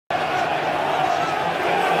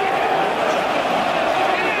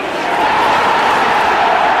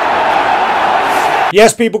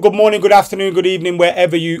Yes, people, good morning, good afternoon, good evening,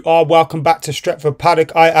 wherever you are. Welcome back to Stretford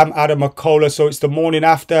Paddock. I am McKola. So it's the morning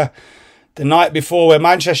after the night before where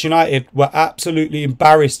Manchester United were absolutely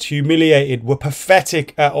embarrassed, humiliated, were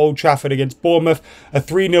pathetic at Old Trafford against Bournemouth. A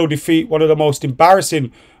 3-0 defeat, one of the most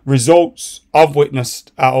embarrassing results I've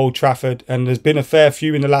witnessed at Old Trafford. And there's been a fair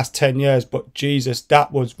few in the last 10 years, but Jesus,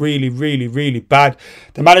 that was really, really, really bad.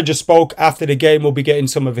 The manager spoke after the game. We'll be getting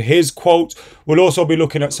some of his quotes. We'll also be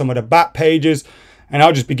looking at some of the back pages. And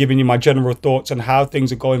I'll just be giving you my general thoughts on how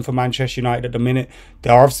things are going for Manchester United at the minute.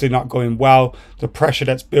 They're obviously not going well. The pressure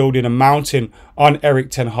that's building and mounting on Erik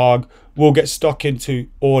Ten Hag. We'll get stuck into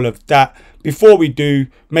all of that. Before we do,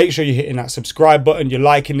 make sure you're hitting that subscribe button. You're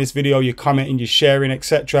liking this video, you're commenting, you're sharing,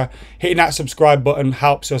 etc. Hitting that subscribe button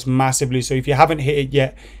helps us massively. So if you haven't hit it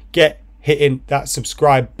yet, get hitting that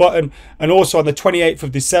subscribe button. And also on the 28th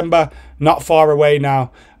of December, not far away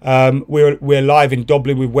now, we're live in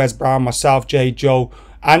Dublin with Wes Brown, myself, Jay, Joe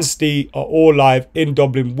and Steve are all live in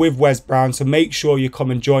Dublin with Wes Brown. So make sure you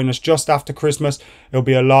come and join us just after Christmas. It'll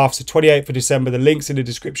be a laugh. So 28th of December, the link's in the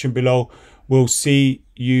description below. We'll see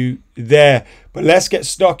you there. But let's get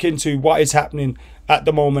stuck into what is happening at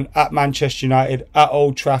the moment at Manchester United at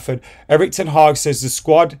Old Trafford. Erik Ten Hag says the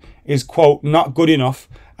squad is, quote, not good enough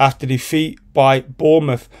after defeat by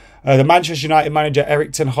Bournemouth. The Manchester United manager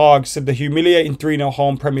Erik Ten Hag said the humiliating 3-0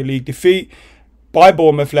 home Premier League defeat by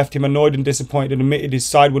Bournemouth left him annoyed and disappointed, and admitted his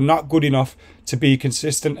side were not good enough to be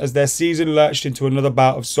consistent as their season lurched into another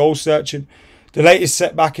bout of soul searching. The latest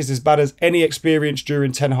setback is as bad as any experienced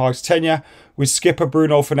during Ten Hag's tenure, with skipper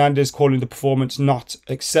Bruno Fernandes calling the performance not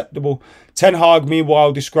acceptable. Ten Hag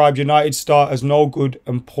meanwhile described United's start as no good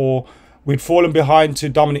and poor. We'd fallen behind to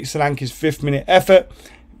Dominic Solanke's 5th-minute effort.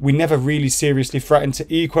 We never really seriously threatened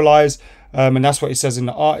to equalise, and that's what it says in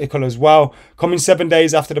the article as well. Coming 7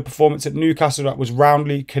 days after the performance at Newcastle that was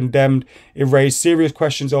roundly condemned, it raised serious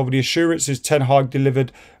questions over the assurances Ten Hag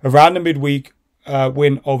delivered around the midweek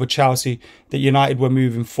win over Chelsea that United were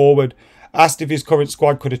moving forward. Asked if his current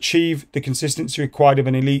squad could achieve the consistency required of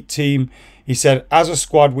an elite team, he said, as a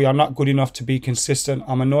squad, we are not good enough to be consistent.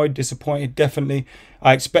 I'm annoyed, disappointed, definitely.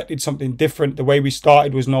 I expected something different. The way we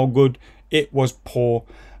started was no good. It was poor.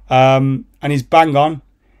 And he's bang on.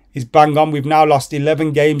 He's bang on. We've now lost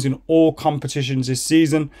 11 games in all competitions this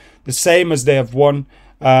season, the same as they have won.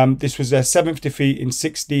 This was their 7th defeat in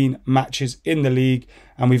 16 matches in the league,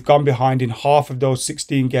 and we've gone behind in half of those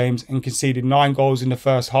 16 games and conceded 9 goals in the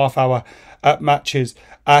first half hour at matches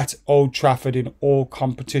at Old Trafford in all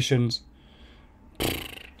competitions.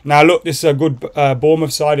 Now look, this is a good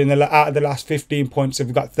Bournemouth side. Out of the last 15 points,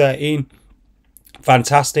 we've got 13.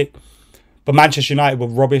 Fantastic. But Manchester United were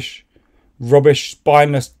rubbish. Rubbish,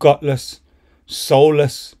 spineless, gutless,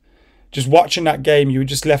 soulless. Just watching that game, you were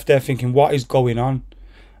just left there thinking, what is going on?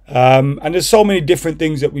 And there's so many different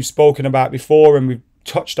things that we've spoken about before and we've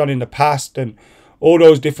touched on in the past and all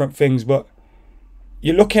those different things. But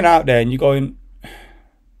you're looking out there and you're going,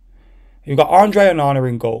 you've got Andre Onana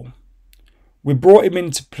in goal. We brought him in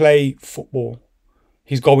to play football.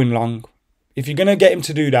 He's going long. If you're going to get him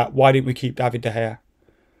to do that, why didn't we keep David De Gea?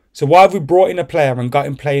 So why have we brought in a player and got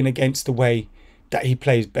him playing against the way that he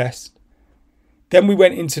plays best? Then we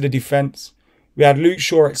went into the defence. We had Luke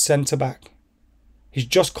Shaw at centre-back. He's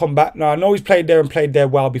just come back. Now, I know he's played there and played there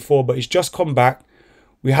well before, but he's just come back.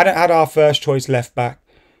 We hadn't had our first choice left-back.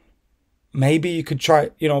 Maybe you could try,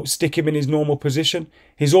 stick him in his normal position.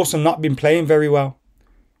 He's also not been playing very well.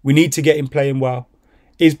 We need to get him playing well.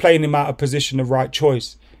 Is playing him out of position the right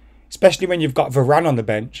choice? Especially when you've got Varane on the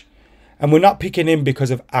bench. And we're not picking him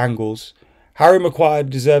because of angles. Harry Maguire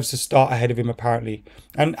deserves to start ahead of him, apparently.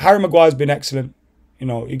 And Harry Maguire's been excellent.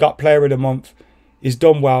 He got player of the month. He's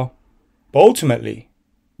done well. But ultimately,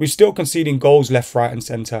 we're still conceding goals left, right and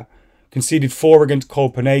centre. Conceded 4 against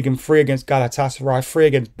Copenhagen, 3 against Galatasaray, 3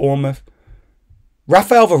 against Bournemouth.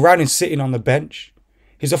 Raphael Varane is sitting on the bench.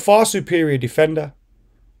 He's a far superior defender.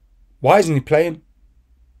 Why isn't he playing?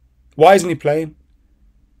 Why isn't he playing?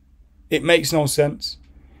 It makes no sense.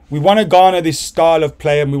 We want to garner this style of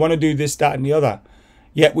play and we want to do this, that and the other.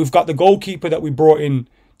 Yet we've got the goalkeeper that we brought in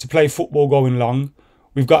to play football going long.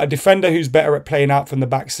 We've got a defender who's better at playing out from the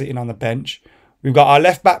back sitting on the bench. We've got our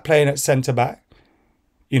left back playing at centre back.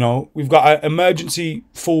 We've got an emergency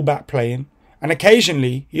full back playing. And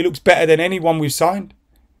occasionally he looks better than anyone we've signed.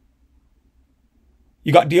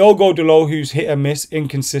 You got Diogo Dalot who's hit and miss,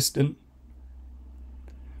 inconsistent.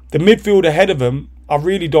 The midfield ahead of him, I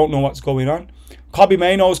really don't know what's going on. Kobbie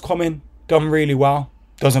Mainoo's come in, done really well.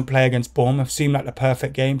 Doesn't play against Bournemouth. Seemed like the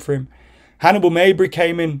perfect game for him. Hannibal Mabry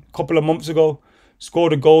came in a couple of months ago.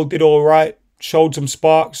 Scored a goal, did all right. Showed some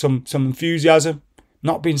spark, some enthusiasm.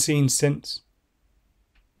 Not been seen since.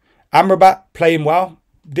 Amrabat playing well.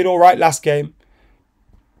 Did all right last game.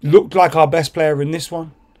 Looked like our best player in this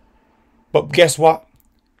one. But guess what?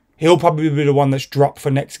 He'll probably be the one that's dropped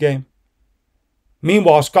for next game.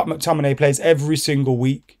 Meanwhile, Scott McTominay plays every single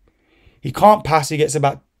week. He can't pass. He gets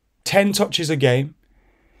about 10 touches a game.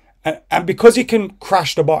 And because he can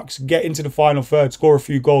crash the box, get into the final third, score a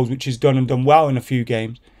few goals, which he's done and done well in a few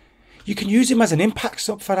games, you can use him as an impact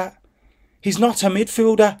sub for that. He's not a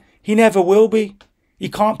midfielder. He never will be. He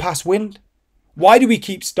can't pass wind. Why do we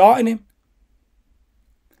keep starting him?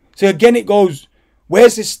 So again, it goes,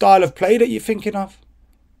 where's this style of play that you're thinking of?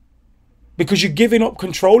 Because you're giving up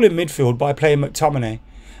control in midfield by playing McTominay.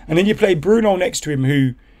 And then you play Bruno next to him,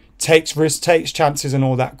 who takes risks, takes chances and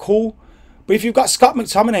all that. Cool. But if you've got Scott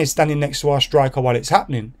McTominay standing next to our striker while it's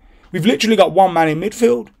happening, we've literally got one man in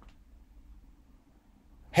midfield.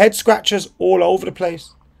 Head scratchers all over the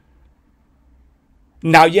place.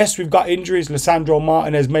 Now, yes, we've got injuries. Lisandro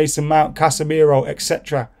Martinez, Mason Mount, Casemiro,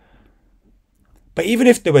 etc. But even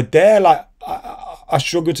if they were there, like, I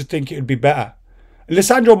struggle to think it would be better.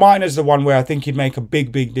 Lisandro Martinez is the one where I think he'd make a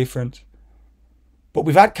big, big difference. But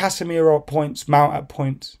we've had Casemiro at points, Mount at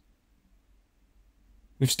points.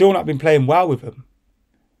 We've still not been playing well with them.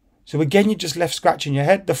 So again, you're just left scratching your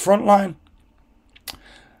head. The front line.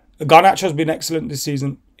 Garnacho's been excellent this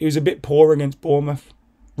season. He was a bit poor against Bournemouth.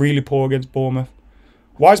 Really poor against Bournemouth.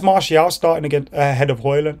 Why is Martial starting ahead of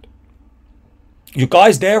Højlund? Your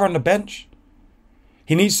guy's there on the bench.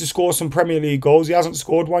 He needs to score some Premier League goals. He hasn't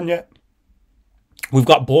scored one yet. We've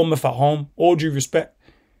got Bournemouth at home. All due respect.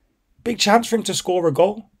 Big chance for him to score a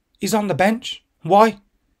goal. He's on the bench. Why?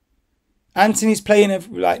 Anthony's playing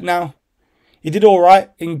like now. He did all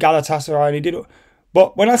right in Galatasaray. And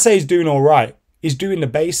but when I say he's doing all right, he's doing the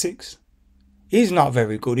basics. He's not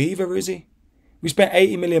very good either, is he? We spent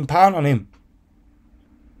 £80 million on him.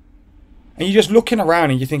 And you're just looking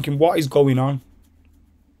around and you're thinking, what is going on?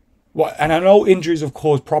 What? And I know injuries have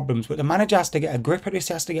caused problems, but the manager has to get a grip of this.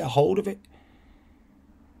 He has to get a hold of it.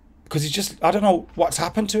 Because he's just, I don't know what's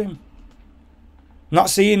happened to him. Not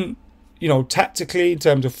seeing, you know, tactically in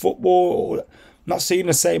terms of football, or not seeing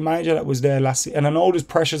the same manager that was there last season. And I know there's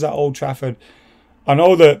pressures at Old Trafford. I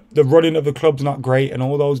know that the running of the club's not great and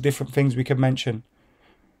all those different things we can mention.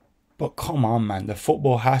 But come on, man. The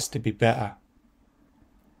football has to be better.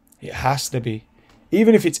 It has to be.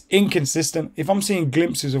 Even if it's inconsistent. If I'm seeing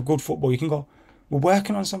glimpses of good football, you can go, we're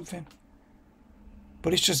working on something.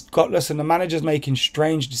 But it's just gutless and the manager's making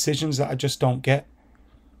strange decisions that I just don't get.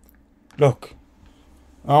 Look,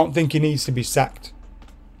 I don't think he needs to be sacked.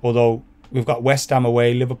 Although we've got West Ham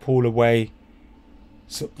away, Liverpool away,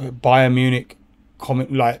 Bayern Munich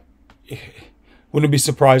coming. Like, wouldn't be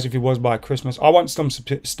surprised if he was by Christmas. I want some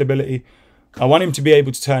stability. I want him to be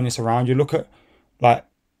able to turn this around. You look at, like,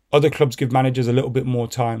 other clubs give managers a little bit more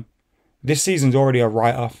time. This season's already a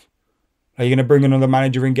write-off. Are you going to bring another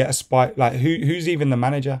manager and get a spike? Like, who's even the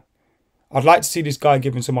manager? I'd like to see this guy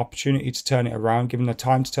given some opportunity to turn it around, given the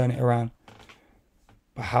time to turn it around.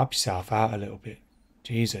 But help yourself out a little bit.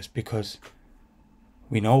 Jesus, because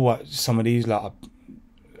we know what some of these lot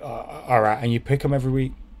are at, and you pick them every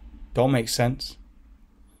week. Don't make sense.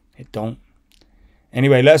 It don't.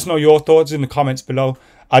 Anyway, let us know your thoughts in the comments below.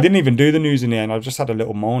 I didn't even do the news in the end. I've just had a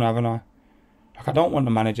little moan, haven't I? Like, I don't want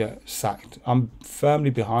the manager sacked. I'm firmly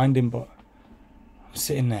behind him, but I'm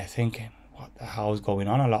sitting there thinking, what the hell is going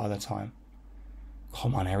on a lot of the time?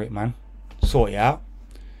 Come on, Erik, man. Sort it out.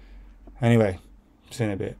 Anyway, see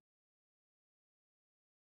you in a bit.